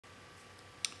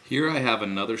Here I have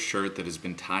another shirt that has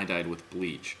been tie-dyed with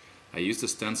bleach. I used a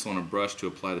stencil and a brush to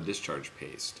apply the discharge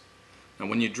paste. Now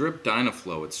when you drip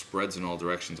Dynaflow, it spreads in all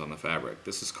directions on the fabric.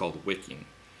 This is called wicking.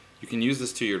 You can use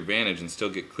this to your advantage and still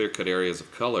get clear-cut areas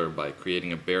of color by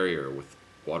creating a barrier with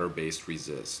water-based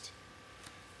resist.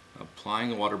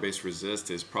 Applying a water-based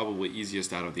resist is probably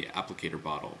easiest out of the applicator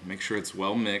bottle. Make sure it's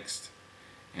well mixed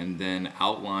and then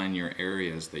outline your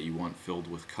areas that you want filled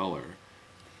with color.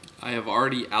 I have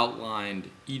already outlined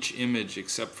each image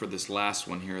except for this last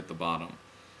one here at the bottom.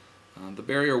 The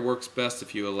barrier works best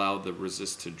if you allow the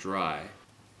resist to dry.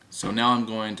 So now I'm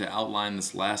going to outline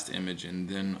this last image and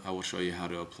then I will show you how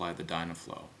to apply the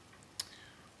Dynaflow.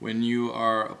 When you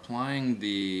are applying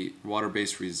the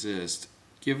water-based resist,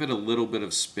 give it a little bit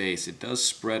of space. It does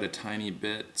spread a tiny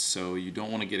bit, so you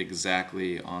don't want to get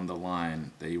exactly on the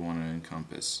line that you want to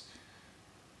encompass.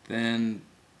 Then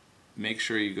make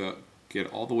sure you get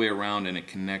all the way around and it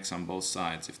connects on both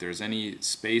sides. If there's any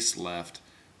space left,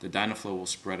 the Dynaflow will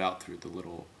spread out through the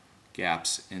little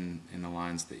gaps in the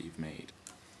lines that you've made.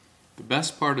 The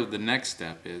best part of the next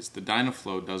step is the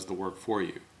Dynaflow does the work for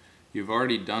you. You've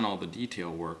already done all the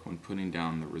detail work when putting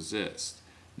down the resist.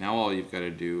 Now all you've got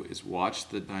to do is watch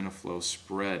the Dynaflow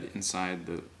spread inside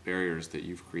the barriers that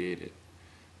you've created.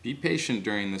 Be patient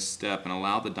during this step and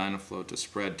allow the Dynaflow to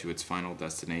spread to its final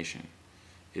destination.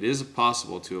 It is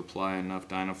possible to apply enough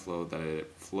Dynaflow that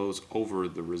it flows over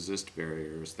the resist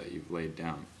barriers that you've laid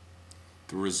down.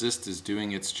 The resist is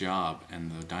doing its job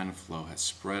and the Dynaflow has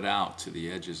spread out to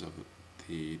the edges of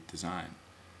the design.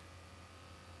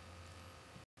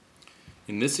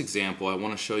 In this example, I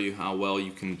want to show you how well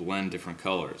you can blend different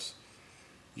colors.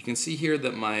 You can see here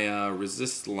that my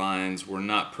resist lines were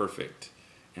not perfect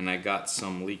and I got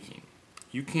some leaking.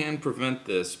 You can prevent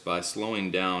this by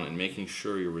slowing down and making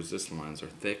sure your resist lines are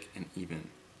thick and even.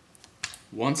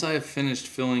 Once I have finished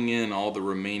filling in all the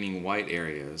remaining white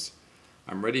areas,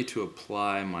 I'm ready to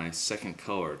apply my second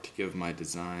color to give my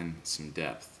design some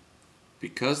depth.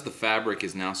 Because the fabric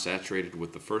is now saturated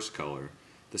with the first color,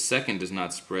 the second does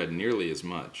not spread nearly as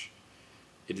much.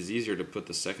 It is easier to put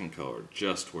the second color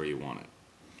just where you want it.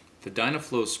 The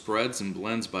Dynaflow spreads and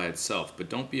blends by itself, but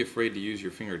don't be afraid to use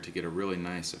your finger to get a really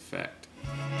nice effect.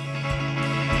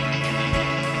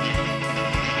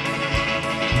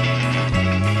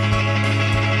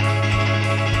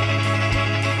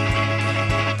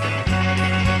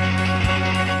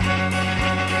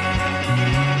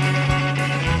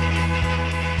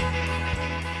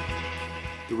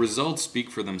 The results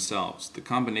speak for themselves. The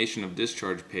combination of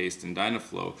discharge paste and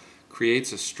Dynaflow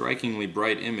creates a strikingly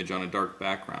bright image on a dark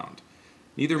background.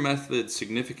 Neither method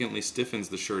significantly stiffens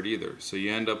the shirt either, so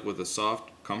you end up with a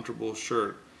soft, comfortable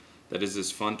shirt that is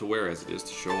as fun to wear as it is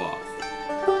to show off.